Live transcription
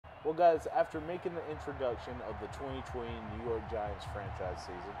Well, guys, after making the introduction of the 2020 New York Giants franchise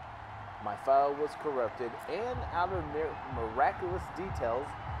season, my file was corrupted, and out of miraculous details,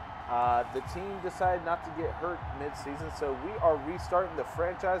 the team decided not to get hurt mid-season, so we are restarting the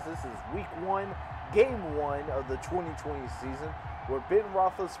franchise. This is Week 1, Game 1 of the 2020 season, where Ben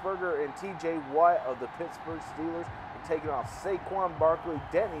Roethlisberger and T.J. Watt of the Pittsburgh Steelers are taking off Saquon Barkley,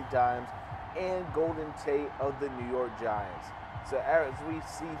 Danny Dimes, and Golden Tate of the New York Giants. So as we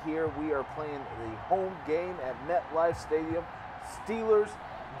see here, we are playing the home game at MetLife Stadium. Steelers,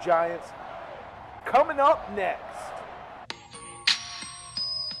 Giants, coming up next.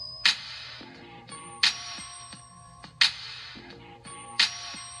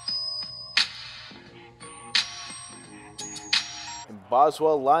 And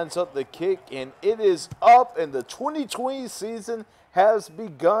Boswell lines up the kick, and it is up, and the 2020 season has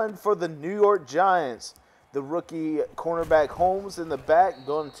begun for the New York Giants. The rookie cornerback Holmes in the back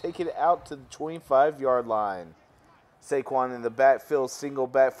going to take it out to the 25-yard line. Saquon in the backfield, single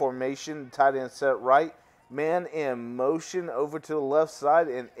back formation, tight end set right. Man in motion over to the left side,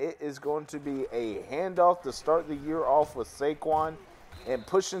 and it is going to be a handoff to start the year off with Saquon. And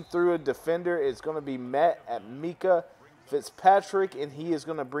pushing through a defender is going to be met at Mika Fitzpatrick, and he is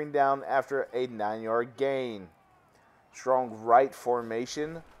going to bring down after a 9-yard gain. Strong right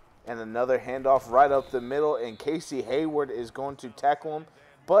formation. And another handoff right up the middle, and Casey Hayward is going to tackle him.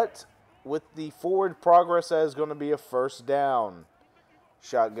 But with the forward progress, that is going to be a first down.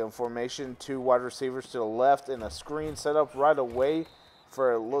 Shotgun formation, 2 wide receivers to the left, and a screen set up right away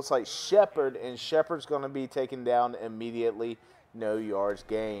for, it looks like, Shepard. And Shepard's going to be taken down immediately, no yards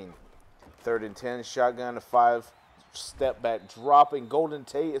gained. 3rd and 10, shotgun, a 5-step back drop, and Golden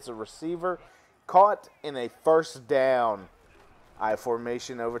Tate is a receiver caught in a first down. I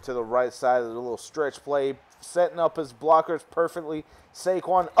formation over to the right side of the little stretch play, setting up his blockers perfectly.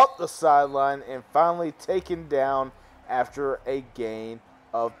 Saquon up the sideline and finally taken down after a gain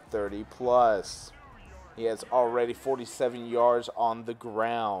of 30+. He has already 47 yards on the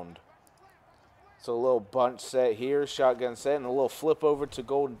ground. So a little bunch set here, shotgun set, and a little flip over to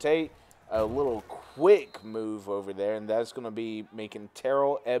Golden Tate. A little quick move over there, and that's going to be making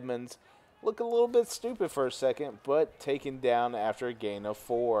Terrell Edmonds look a little bit stupid for a second, but taken down after a gain of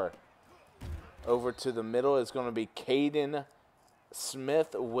 4. Over to the middle is going to be Caden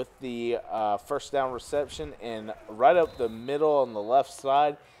Smith with the first down reception, and right up the middle on the left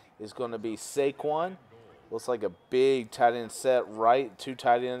side is going to be Saquon. Looks like a big tight end set right, 2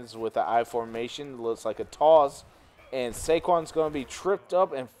 tight ends with the I formation. Looks like a toss, and Saquon's going to be tripped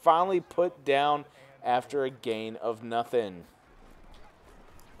up and finally put down after a gain of nothing.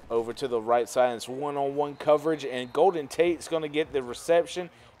 Over to the right side, it's one-on-one coverage, and Golden Tate's going to get the reception,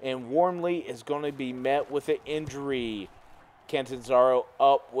 and Wormley is going to be met with an injury. Catanzaro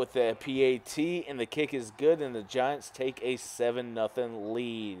up with a PAT, and the kick is good, and the Giants take a 7-0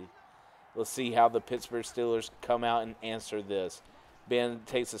 lead. Let's see how the Pittsburgh Steelers come out and answer this. Ben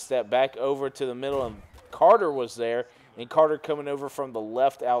takes a step back over to the middle, and Carter was there, and Carter coming over from the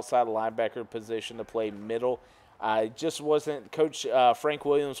left outside linebacker position to play middle. Just wasn't, Coach Frank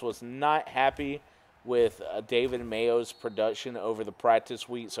Williams was not happy with David Mayo's production over the practice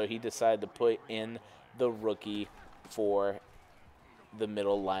week, so he decided to put in the rookie for the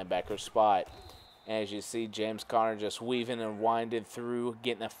middle linebacker spot. And as you see, James Conner just weaving and winding through,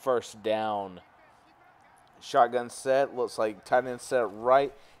 getting a first down. Shotgun set, looks like tight end set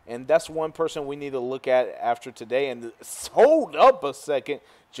right, and that's one person we need to look at after today. And hold up a second.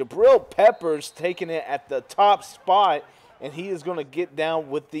 Jabril Peppers taking it at the top spot, and he is going to get down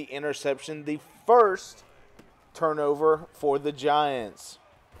with the interception, the first turnover for the Giants.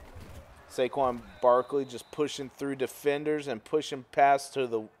 Saquon Barkley just pushing through defenders and pushing past to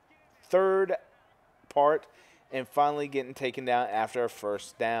the third part and finally getting taken down after a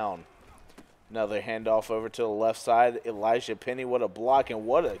first down. Another handoff over to the left side. Elijah Penny, what a block and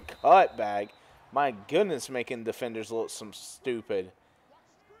what a cutback. My goodness, making defenders look some stupid.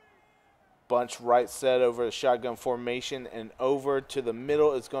 Bunch right set over the shotgun formation, and over to the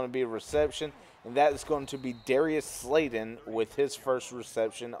middle is going to be a reception, and that is going to be Darius Slayton with his first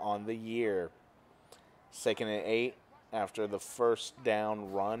reception on the year. 2nd and 8 after the first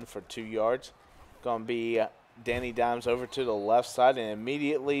down run for 2 yards. Going to be Danny Dimes over to the left side, and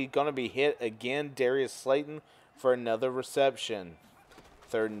immediately going to be hit again, Darius Slayton, for another reception.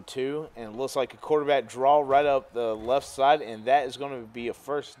 3rd and 2, and it looks like a quarterback draw right up the left side, and that is going to be a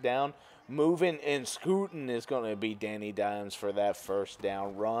first down. Moving and scooting is going to be Danny Dimes for that first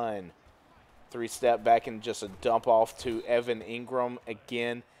down run. 3-step back and just a dump off to Evan Ingram.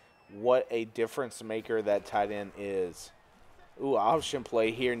 Again, what a difference maker that tight end is. Ooh, option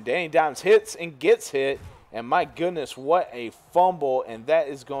play here. And Danny Dimes hits and gets hit. And my goodness, what a fumble. And that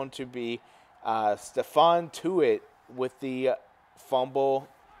is going to be Stephon Tuitt with the fumble,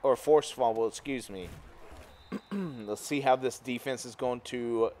 or forced fumble, excuse me. Let's see how this defense is going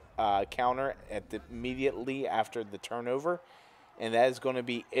to counter immediately after the turnover. And that is going to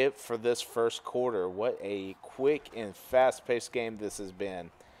be it for this first quarter. What a quick and fast-paced game this has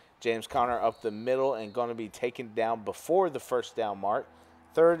been. James Conner up the middle and going to be taken down before the first down mark.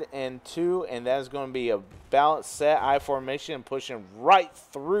 3rd and 2, and that is going to be a balanced set I formation, and pushing right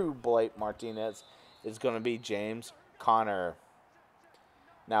through Blake Martinez is going to be James Conner.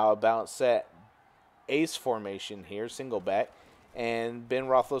 Now a balanced set ace formation here, single back, and Ben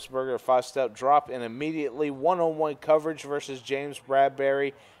Roethlisberger a 5-step drop, and immediately one-on-one coverage versus James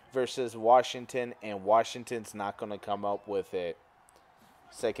Bradbury versus Washington, and Washington's not going to come up with it.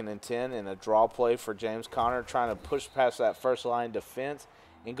 2nd and 10, and a draw play for James Conner, trying to push past that first line defense,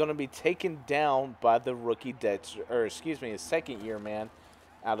 and going to be taken down by the rookie Dexter, or excuse me, his second-year man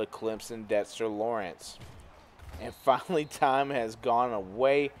out of Clemson, Dexter Lawrence. And finally, time has gone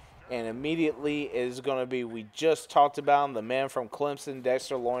away, and immediately it is going to be, we just talked about him, the man from Clemson,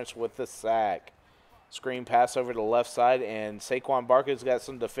 Dexter Lawrence, with the sack. Screen pass over to the left side, and Saquon Barkley's got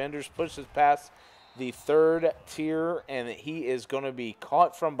some defenders, pushes past the 3rd tier, and he is going to be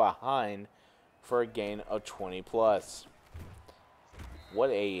caught from behind for a gain of 20+. What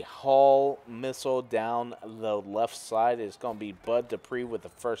a haul missile down the left side. Is going to be Bud Dupree with the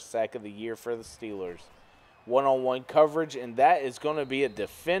first sack of the year for the Steelers. One-on-one coverage, and that is going to be a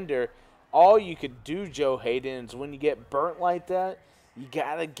defender. All you could do, Joe Hayden, is when you get burnt like that, you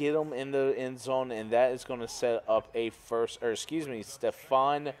got to get them in the end zone, and that is going to set up a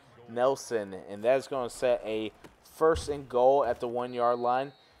Stephon Nelson, and that is going to set a 1st and goal at the 1-yard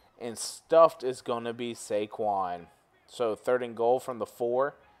line, and stuffed is going to be Saquon. So 3rd and goal from the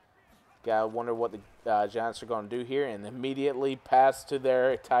 4. Gotta wonder what the Giants are going to do here, and immediately pass to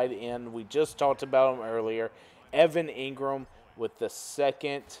their tight end. We just talked about him earlier, Evan Ingram, with the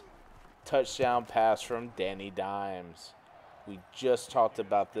 2nd touchdown pass from Danny Dimes. We just talked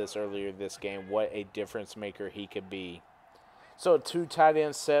about this earlier this game, what a difference maker he could be. So 2 tight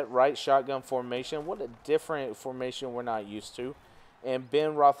end set, right shotgun formation. What a different formation we're not used to. And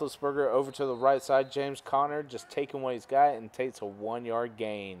Ben Roethlisberger over to the right side. James Conner just taking what he's got and takes a 1-yard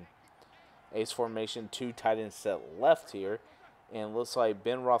gain. Ace formation, 2 tight end set left here. And looks like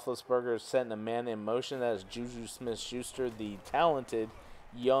Ben Roethlisberger is setting a man in motion. That is Juju Smith-Schuster, the talented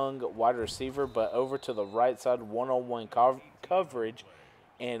young wide receiver. But over to the right side, one-on-one coverage.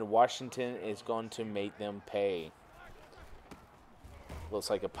 And Washington is going to make them pay. Looks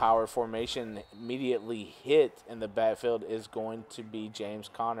like a power formation immediately hit in the backfield is going to be James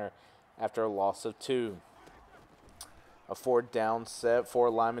Conner after a loss of 2. A 4th down set, 4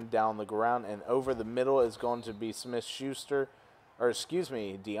 linemen down on the ground, and over the middle is going to be Smith-Schuster, or excuse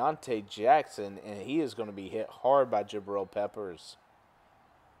me, Deontay Jackson, and he is going to be hit hard by Jabril Peppers.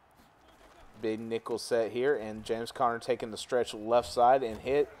 Big nickel set here, and James Conner taking the stretch left side and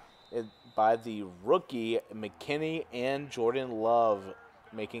hit by the rookie McKinney and Jordan Love,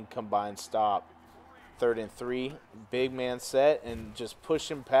 making combined stop. 3rd and 3, big man set and just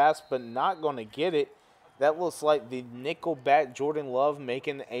pushing past, but not going to get it. That looks like the nickel back Jordan Love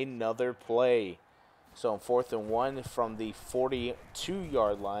making another play. So 4th and 1 from the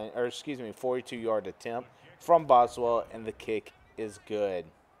 42-yard line, or excuse me, 42-yard attempt from Boswell, and the kick is good.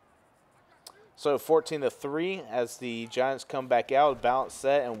 So 14-3 as the Giants come back out, balance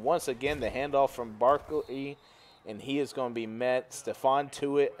set, and once again the handoff from Barkley, and he is going to be met. Stephon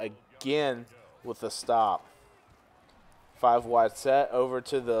Tuitt again with a stop. 5 wide set over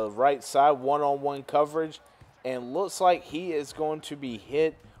to the right side, one-on-one coverage, and looks like he is going to be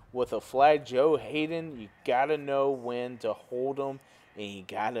hit with a flag. Joe Hayden, you got to know when to hold him, and you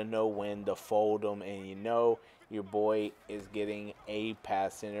got to know when to fold him, and you know your boy is getting a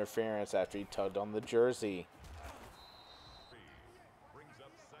pass interference after he tugged on the jersey.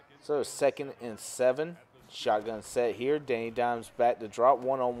 So 2nd and 7. Shotgun set here. Danny Dimes back to drop,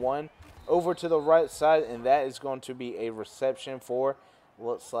 one-on-one. Over to the right side, and that is going to be a reception for,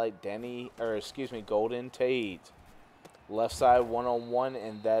 looks like Golden Tate. Left side, one-on-one,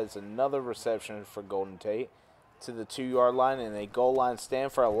 and that is another reception for Golden Tate. To the 2-yard line, and a goal line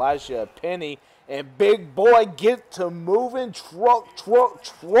stand for Elijah Penny. And big boy get to moving,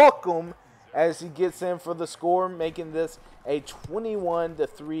 truck him as he gets in for the score, making this a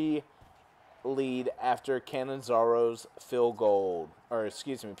 21-3 lead after Cannizzaro's field goal, or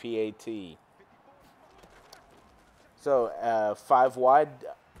excuse me, PAT. So 5 wide,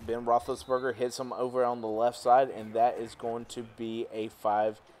 Ben Roethlisberger hits him over on the left side, and that is going to be a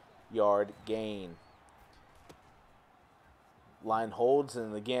 5-yard gain. Line holds,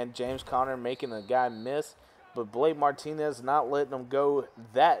 and again, James Conner making a guy miss, but Blake Martinez not letting him go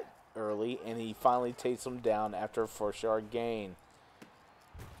that early, and he finally takes him down after a 1st-yard gain.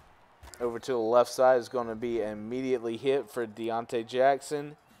 Over to the left side is going to be an immediately hit for Deontay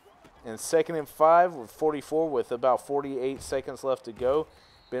Jackson. And 2nd and 5 with 44 with about 48 seconds left to go.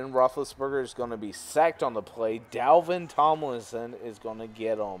 Ben Roethlisberger is going to be sacked on the play. Dalvin Tomlinson is going to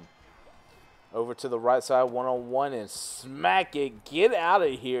get him. Over to the right side, one-on-one, and smack it. Get out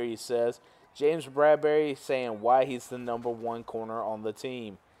of here, he says. James Bradbury saying why he's the #1 corner on the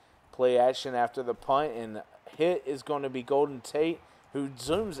team. Play action after the punt, and hit is going to be Golden Tate, who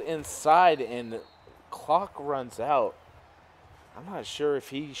zooms inside, and clock runs out. I'm not sure if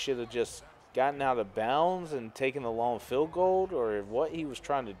he should have just gotten out of bounds and taken the long field goal or what he was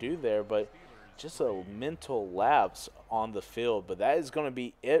trying to do there, but just a mental lapse on the field. But that is going to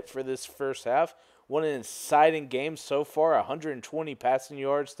be it for this first half. What an exciting game so far. 120 passing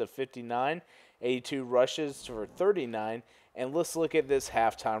yards to 59, 82 rushes for 39. And let's look at this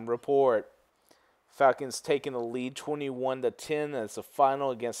halftime report. Falcons taking the lead 21-10 as the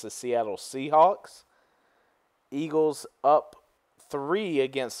final against the Seattle Seahawks. Eagles up 3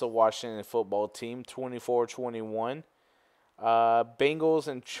 against the Washington football team, 24-21. Bengals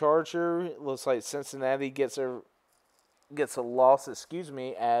and Charger, looks like Cincinnati gets a loss, as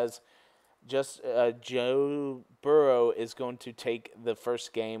just Joe Burrow is going to take the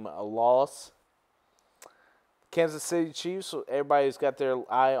first game a loss. Kansas City Chiefs, everybody's got their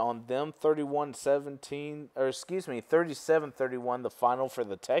eye on them, 37-31 the final for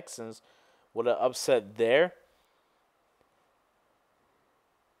the Texans. What an upset there.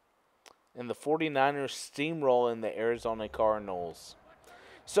 And the 49ers steamrolling the Arizona Cardinals.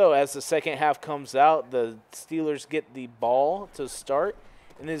 So as the second half comes out, the Steelers get the ball to start.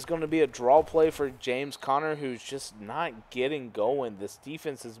 And it's going to be a draw play for James Conner, who's just not getting going. This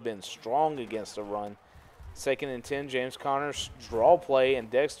defense has been strong against the run. 2nd and 10, James Conner's draw play, and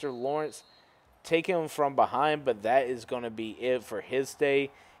Dexter Lawrence taking him from behind, but that is going to be it for his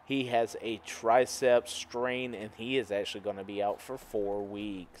day. He has a tricep strain, and he is actually going to be out for 4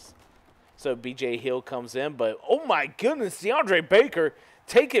 weeks. So B.J. Hill comes in, but oh my goodness, DeAndre Baker,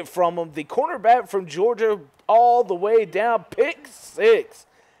 take it from him. The cornerback from Georgia all the way down, pick 6,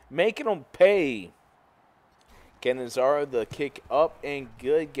 making them pay. Canizaro, the kick up and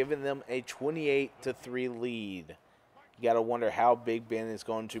good, giving them a 28-3 lead. You got to wonder how Big Ben is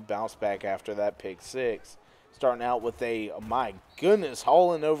going to bounce back after that pick 6. Starting out with a, my goodness,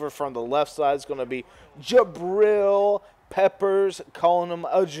 hauling over from the left side is going to be Jabril Peppers, calling him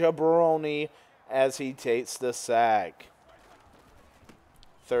a jabroni as he takes the sack.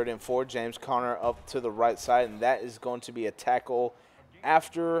 3rd and 4, James Conner up to the right side, and that is going to be a tackle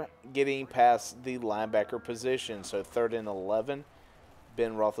after getting past the linebacker position. So 3rd and 11,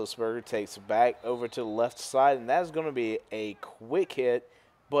 Ben Roethlisberger takes it back over to the left side, and that's going to be a quick hit,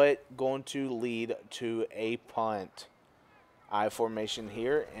 but going to lead to a punt. I formation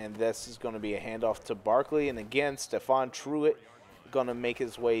here, and this is going to be a handoff to Barkley, and again, Stephon Truitt going to make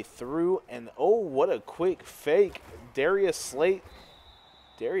his way through, and oh, what a quick fake. Darius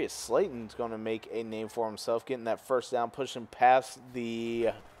Slayton's going to make a name for himself, getting that first down, pushing past the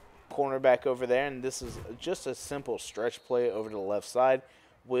cornerback over there, and this is just a simple stretch play over to the left side.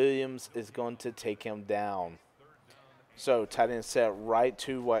 Williams is going to take him down. So tight end set right,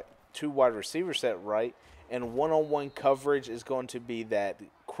 two wide receivers set right, and one-on-one coverage is going to be that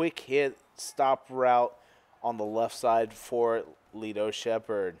quick hit stop route on the left side for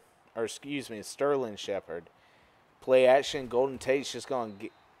Sterling Shepard. Play action, Golden Tate's just going to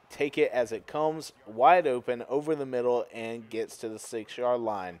take it as it comes, wide open, over the middle, and gets to the 6-yard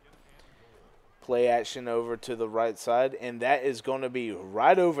line. Play action over to the right side, and that is going to be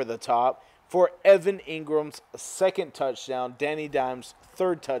right over the top for Evan Ingram's 2nd touchdown, Danny Dimes'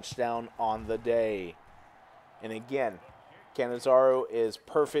 3rd touchdown on the day. And again, Canizaro is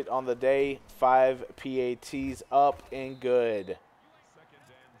perfect on the day, 5 PATs up and good.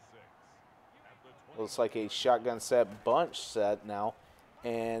 Looks like a shotgun set, bunch set now.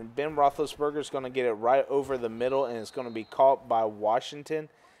 And Ben Roethlisberger is going to get it right over the middle, and it's going to be caught by Washington.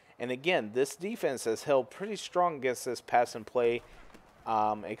 And again, this defense has held pretty strong against this pass and play,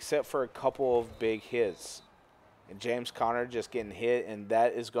 except for a couple of big hits. And James Conner just getting hit, and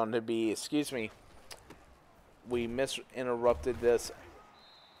that is going to be, we misinterrupted this.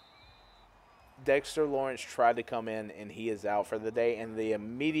 Dexter Lawrence tried to come in, and he is out for the day. And the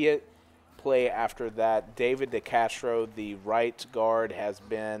immediate play after that. David DeCastro, the right guard, has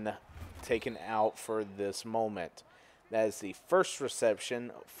been taken out for this moment. That is the first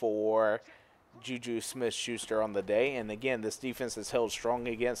reception for Juju Smith-Schuster on the day. And again, this defense has held strong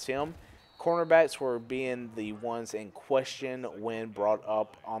against him. Cornerbacks were being the ones in question when brought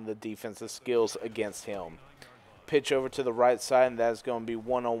up on the defensive skills against him. Pitch over to the right side, and that's going to be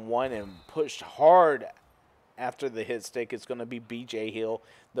one-on-one and pushed hard after the hit stick. It's going to be B.J. Hill,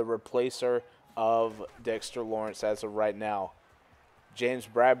 the replacer of Dexter Lawrence as of right now. James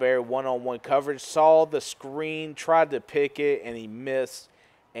Bradbury, one-on-one coverage, saw the screen, tried to pick it, and he missed,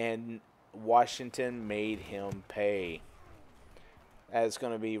 and Washington made him pay. That's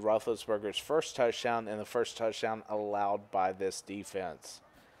going to be Roethlisberger's first touchdown and the first touchdown allowed by this defense.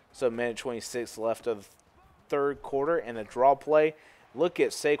 So, minute 26 left of the third quarter and a draw play. Look at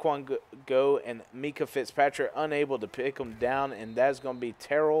Saquon go and Mika Fitzpatrick unable to pick him down, and that's going to be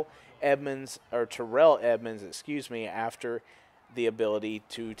Terrell Edmonds, after the ability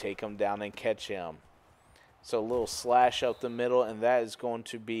to take him down and catch him. So a little slash up the middle, and that is going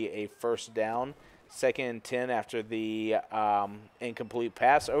to be a first down. 2nd and 10 after the incomplete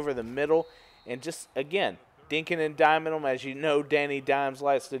pass over the middle. And just, again, dinking and diming them, as you know Danny Dimes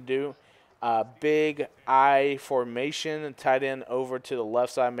likes to do. Big I formation, tight end over to the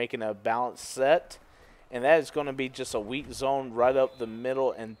left side, making a balanced set. And that is going to be just a weak zone right up the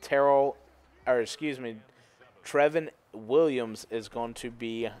middle. And Trevin Williams is going to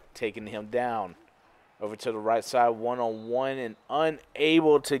be taking him down. Over to the right side, one-on-one, and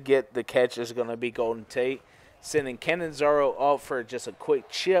unable to get the catch is going to be Golden Tate. Sending Catanzaro up for just a quick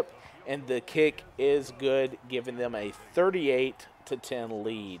chip, and the kick is good, giving them a 38-10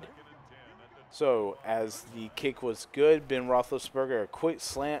 lead. So, as the kick was good, Ben Roethlisberger, a quick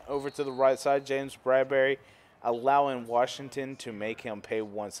slant over to the right side. James Bradbury allowing Washington to make him pay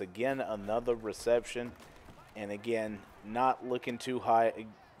once again. Another reception, and again, not looking too high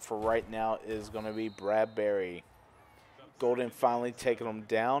for right now is going to be Bradbury. Golden finally taking him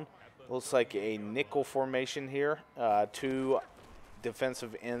down. Looks like a nickel formation here. 2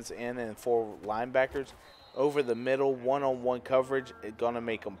 defensive ends in and 4 linebackers. Over the middle, one-on-one coverage. It's going to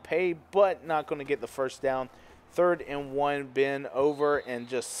make them pay, but not going to get the first down. 3rd and 1, bend over and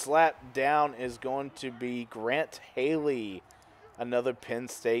just slap down is going to be Grant Haley. Another Penn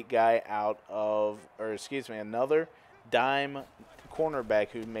State guy another dime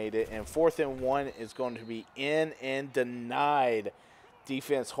cornerback who made it. And 4th and 1 is going to be in and denied.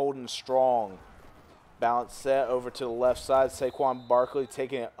 Defense holding strong. Bounce set over to the left side. Saquon Barkley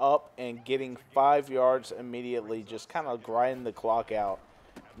taking it up and getting 5 yards immediately, just kind of grinding the clock out.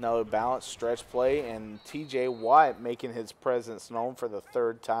 Another balanced stretch play, and T.J. Watt making his presence known for the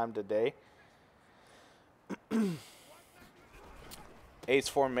 3rd time today. Ace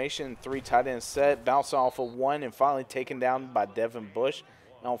formation, 3 tight end set, bouncing off of 1 and finally taken down by Devin Bush.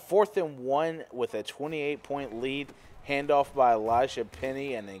 Now 4th and 1 with a 28-point lead, handoff by Elijah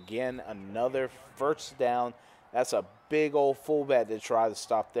Penny, and again another first down. That's a big old fullback to try to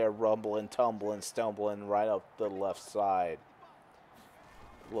stop there, rumbling, tumbling, stumbling right up the left side.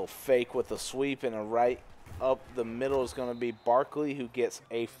 A little fake with a sweep, and a right up the middle is going to be Barkley, who gets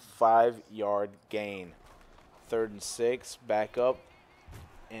a 5-yard gain. 3rd and 6, back up.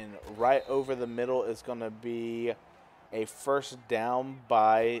 And right over the middle is going to be a first down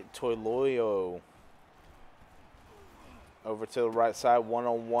by Toiloyo. Over to the right side,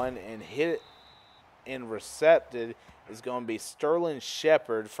 one-on-one, and hit and recepted is going to be Sterling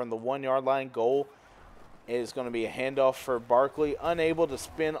Shepard from the 1-yard line. Goal is going to be a handoff for Barkley, unable to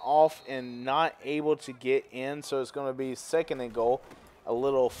spin off and not able to get in, so it's going to be 2nd and goal. A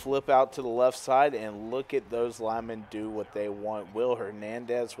little flip out to the left side, and look at those linemen do what they want. Will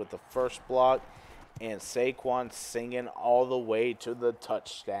Hernandez with the first block, and Saquon singing all the way to the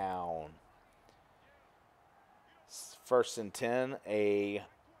touchdown. 1st and 10, a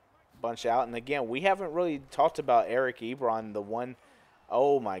bunch out. And again, we haven't really talked about Eric Ebron, the one,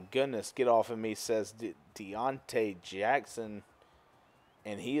 oh my goodness, get off of me, says Deontay Jackson,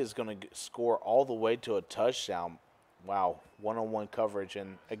 and he is going to score all the way to a touchdown. Wow, one-on-one coverage.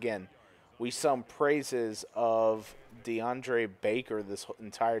 And again, we sung praises of DeAndre Baker this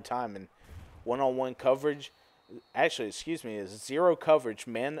entire time. And one-on-one coverage, is 0 coverage,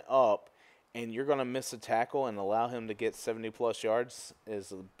 man up, and you're going to miss a tackle and allow him to get 70-plus yards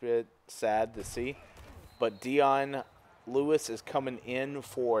is a bit sad to see. But Dion Lewis is coming in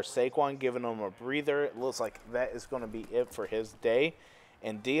for Saquon, giving him a breather. It looks like that is going to be it for his day.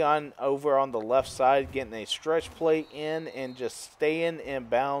 And Dion over on the left side getting a stretch play in and just staying in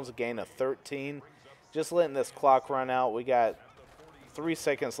bounds, gain of 13. Just letting this clock run out. We got 3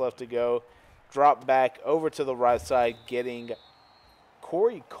 seconds left to go. Drop back over to the right side, getting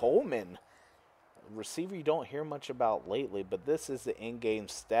Corey Coleman, receiver you don't hear much about lately, but this is the in-game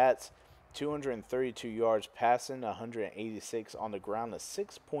stats. 232 yards passing, 186 on the ground, a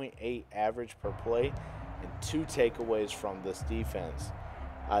 6.8 average per play, and 2 takeaways from this defense.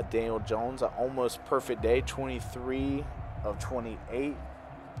 Daniel Jones, an almost perfect day, 23 of 28,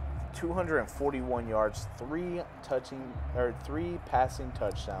 241 yards, 3 passing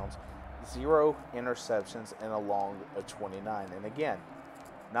touchdowns, 0 interceptions, and a long of 29. And again,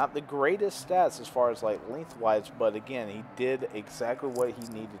 not the greatest stats as far as like lengthwise, but again, he did exactly what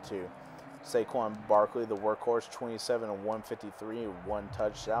he needed to. Saquon Barkley, the workhorse, 27 of 153, 1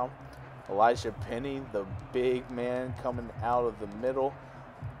 touchdown. Elijah Penny, the big man coming out of the middle,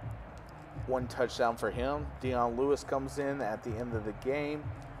 1 touchdown for him. Deion Lewis comes in at the end of the game,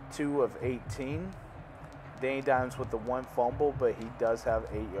 2 of 18. Danny Dimes with the 1 fumble, but he does have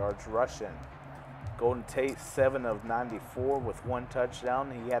 8 yards rushing. Golden Tate, 7 of 94 with 1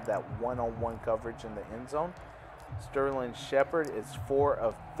 touchdown. He had that one-on-one coverage in the end zone. Sterling Shepard is 4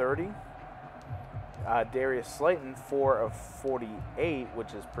 of 30. Darius Slayton, 4 of 48,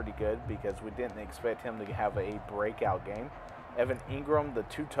 which is pretty good because we didn't expect him to have a breakout game. Evan Ingram, the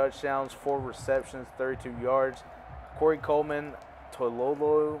 2 touchdowns, 4 receptions, 32 yards. Corey Coleman,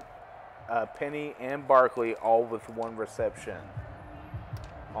 Tololo, Penny, and Barkley all with 1 reception.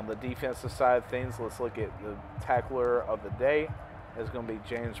 On the defensive side of things, let's look at the tackler of the day. It's going to be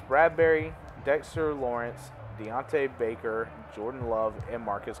James Bradbury, Dexter Lawrence, Deontay Baker, Jordan Love, and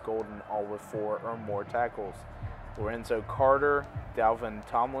Marcus Golden, all with 4 or more tackles. Lorenzo Carter, Dalvin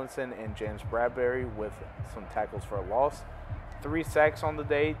Tomlinson, and James Bradbury with some tackles for a loss. 3 sacks on the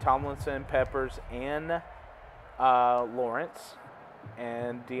day, Tomlinson, Peppers, and Lawrence.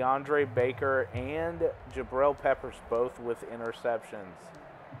 And DeAndre Baker and Jabril Peppers both with interceptions.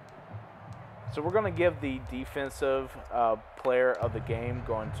 So we're going to give the defensive player of the game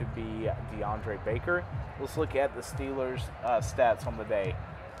going to be DeAndre Baker. Let's look at the Steelers' stats on the day.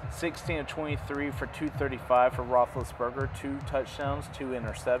 16 of 23 for 235 for Roethlisberger, 2 touchdowns, 2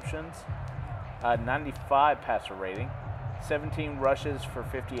 interceptions, 95 passer rating. 17 rushes for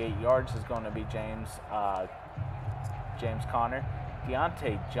 58 yards is going to be James Conner.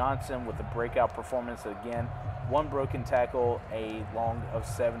 Deontay Johnson with a breakout performance again. 1 broken tackle, a long of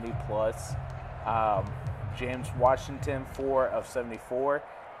 70 plus. James Washington, 4 of 74.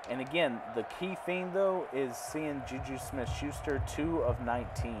 And again, the key thing, though, is seeing Juju Smith-Schuster, 2 of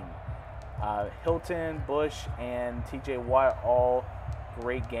 19. Hilton, Bush, and T.J. Watt, all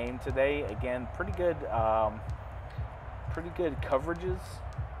great game today. Again, pretty good coverages.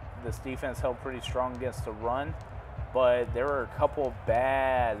 This defense held pretty strong against the run. But there were a couple of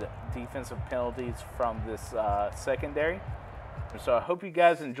bad defensive penalties from this secondary. So I hope you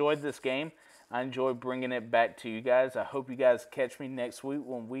guys enjoyed this game. I enjoy bringing it back to you guys. I hope you guys catch me next week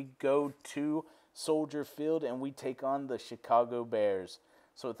when we go to Soldier Field and we take on the Chicago Bears.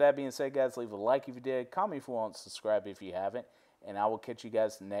 So with that being said, guys, leave a like if you did. Comment if you want, subscribe if you haven't. And I will catch you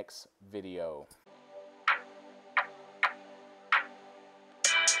guys next video.